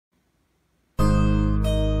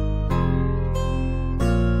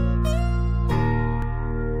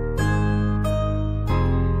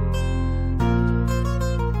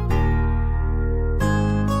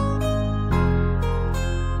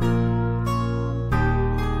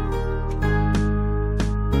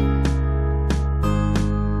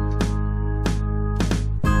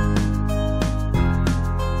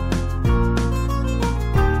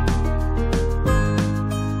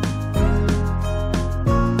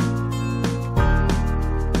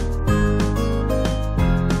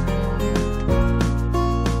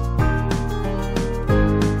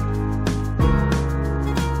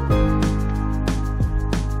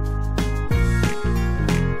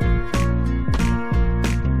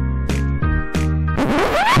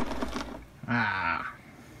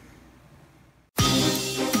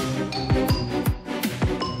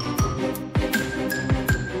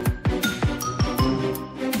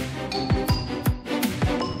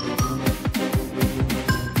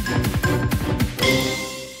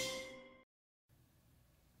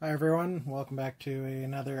Hi everyone, welcome back to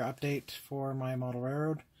another update for my model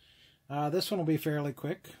railroad. This one will be fairly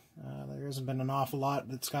quick. There hasn't been an awful lot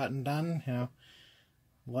that's gotten done,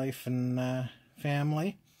 life and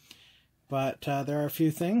family, but there are a few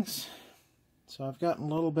things. So I've gotten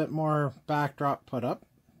a little bit more backdrop put up.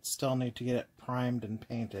 Still need to get it primed and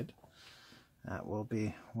painted. That will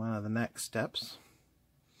be one of the next steps.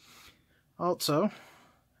 Also,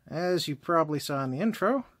 as you probably saw in the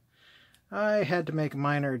intro, I had to make a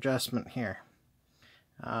minor adjustment here.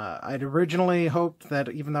 I'd originally hoped that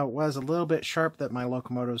even though it was a little bit sharp that my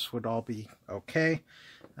locomotives would all be okay.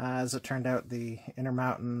 As it turned out, the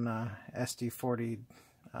Intermountain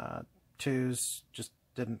SD42s just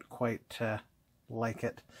didn't quite like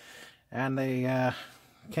it, and they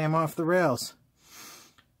came off the rails.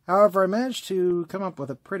 However, I managed to come up with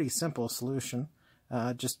a pretty simple solution.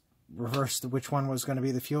 Just reversed which one was going to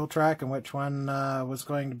be the fuel track and which one was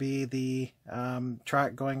going to be the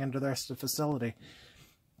track going into the rest of the facility.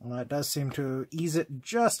 Well, that does seem to ease it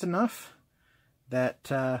just enough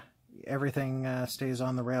that everything stays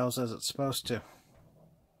on the rails as it's supposed to.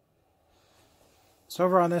 So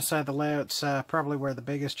over on this side, the layout's probably where the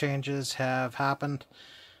biggest changes have happened.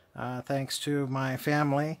 Thanks to my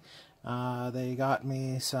family. They got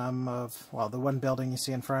me some of, well, the one building you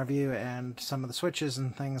see in front of you and some of the switches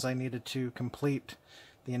and things I needed to complete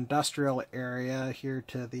the industrial area here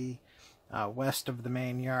to the west of the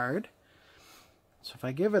main yard. So if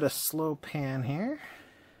I give it a slow pan here,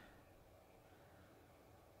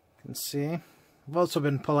 you can see I've also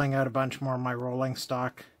been pulling out a bunch more of my rolling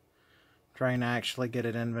stock, trying to actually get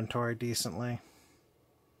it inventory decently.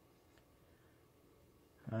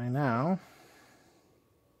 I now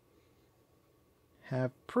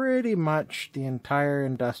have pretty much the entire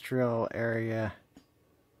industrial area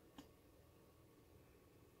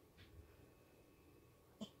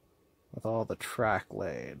with all the track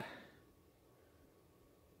laid.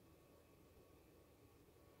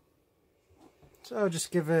 So just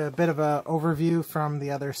give a bit of an overview from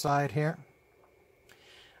the other side here.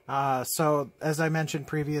 So as I mentioned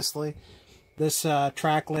previously, this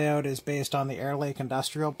track layout is based on the Air Lake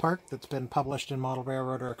Industrial Park that's been published in Model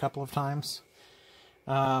Railroader a couple of times.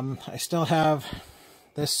 I still have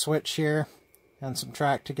this switch here and some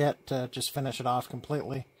track to get to just finish it off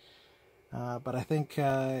completely. But I think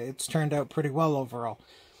it's turned out pretty well overall.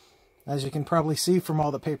 As you can probably see from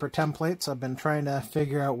all the paper templates, I've been trying to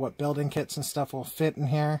figure out what building kits and stuff will fit in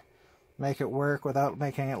here, make it work without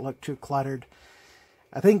making it look too cluttered.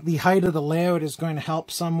 I think the height of the layout is going to help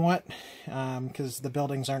somewhat, because the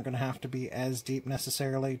buildings aren't going to have to be as deep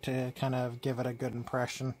necessarily to kind of give it a good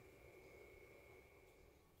impression.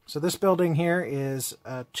 So this building here is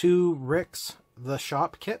 2 Rick's The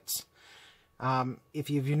Shop kits. If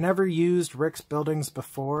you've never used Rick's buildings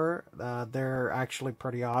before, they're actually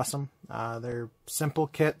pretty awesome. They're simple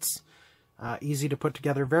kits, easy to put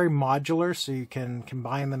together, very modular, so you can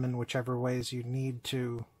combine them in whichever ways you need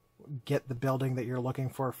to get the building that you're looking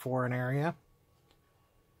for an area.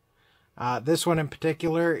 This one in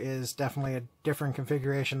particular is definitely a different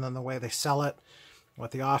configuration than the way they sell it,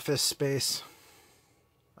 with the office space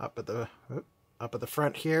up at the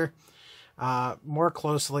front here, more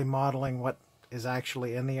closely modeling what is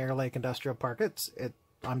actually in the Air Lake Industrial Park.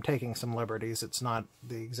 I'm taking some liberties. It's not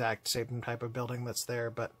the exact same type of building that's there,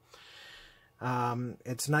 but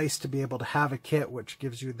it's nice to be able to have a kit which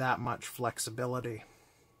gives you that much flexibility.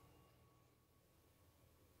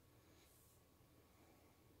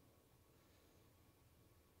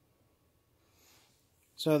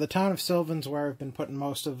 So the town of Sylvan's where I've been putting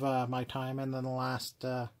most of my time in the last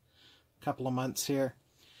couple of months here.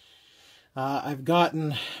 I've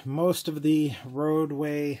gotten most of the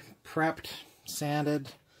roadway prepped,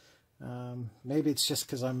 sanded. Maybe it's just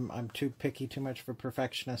because I'm too picky, too much of a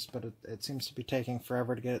perfectionist, but it seems to be taking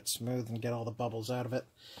forever to get it smooth and get all the bubbles out of it.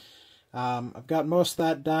 I've got most of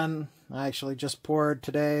that done. I actually just poured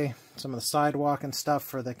today some of the sidewalk and stuff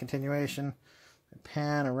for the continuation.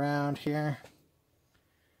 Pan around here.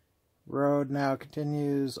 Road now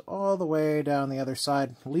continues all the way down the other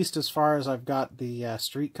side, at least as far as I've got the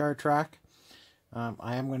streetcar track.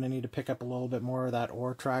 I am going to need to pick up a little bit more of that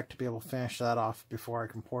ore track to be able to finish that off before I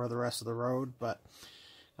can pour the rest of the road, but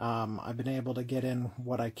I've been able to get in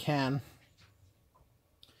what I can.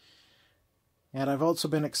 And I've also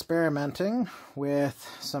been experimenting with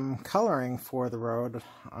some coloring for the road.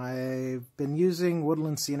 I've been using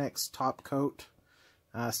Woodland Scenic's top coat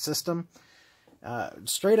system.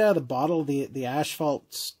 Straight out of the bottle, the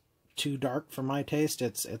asphalt's too dark for my taste.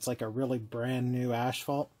 It's like a really brand new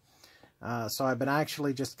asphalt. So I've been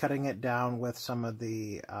actually just cutting it down with some of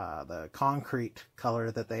the concrete color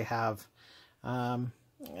that they have.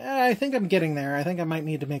 I think I'm getting there. I think I might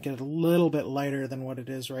need to make it a little bit lighter than what it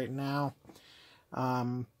is right now.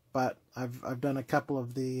 But I've done a couple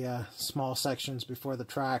of the small sections before the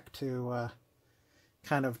track to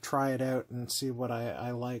kind of try it out and see what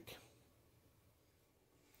I like.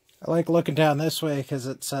 I like looking down this way because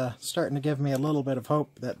it's starting to give me a little bit of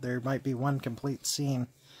hope that there might be one complete scene.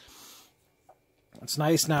 It's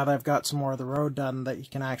nice now that I've got some more of the road done that you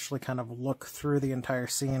can actually kind of look through the entire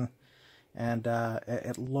scene, and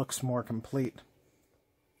it looks more complete.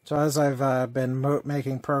 So as I've been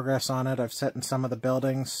making progress on it, I've set in some of the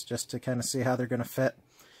buildings just to kind of see how they're going to fit.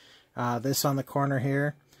 This on the corner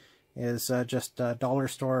here is just a dollar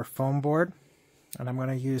store foam board, and I'm going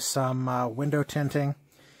to use some window tinting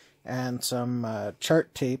and some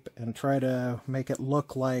chart tape and try to make it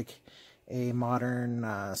look like a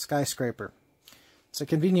modern skyscraper. It's a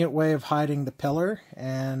convenient way of hiding the pillar,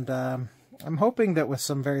 and I'm hoping that with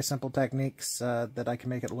some very simple techniques that I can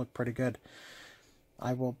make it look pretty good.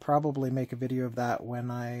 I will probably make a video of that when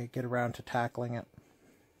I get around to tackling it.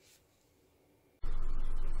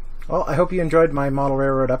 Well, I hope you enjoyed my model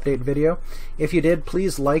railroad update video. If you did,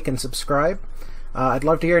 please like and subscribe. I'd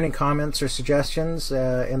love to hear any comments or suggestions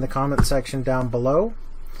in the comment section down below.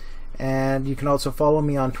 And you can also follow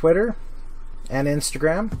me on Twitter and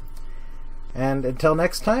Instagram. And until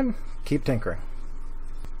next time, keep tinkering.